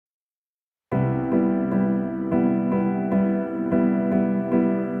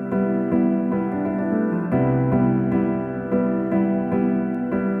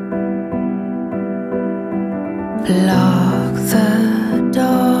Lock the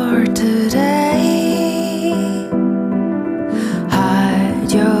door today.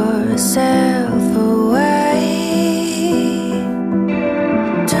 Hide yourself away.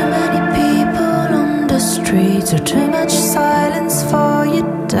 Too many people on the streets, or too much silence for your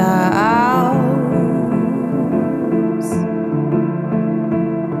doubts.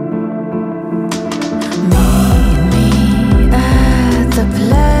 Meet me at the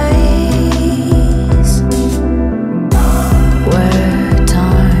place where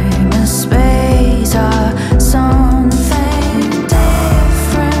time and space are something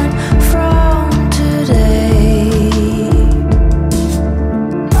different from today.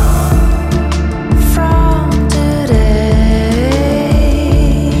 From today,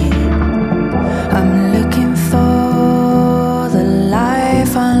 I'm looking for the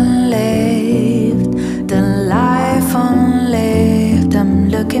life unlived, the life unlived. I'm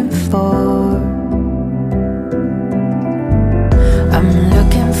looking for. I'm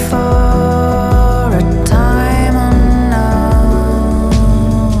looking for a time unknown.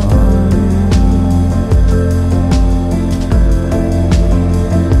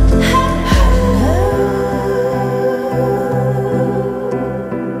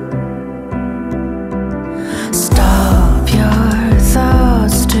 Stop your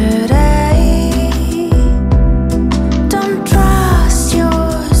thoughts today. Don't trust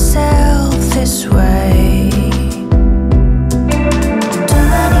yourself this way. Too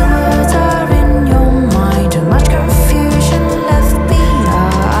many words are in your mind, too much confusion left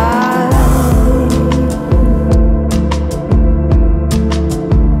behind.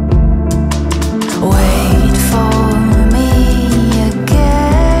 Wait for me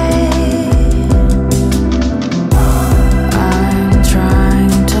again. I'm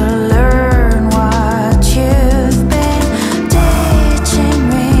trying to learn what you've been teaching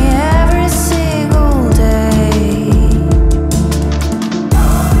me every single day.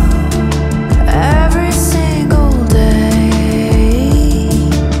 Every single day,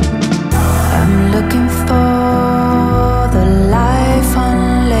 I'm looking for the life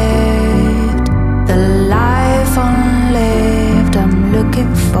unlived, the life unlived. I'm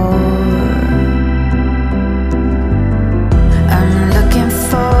looking for.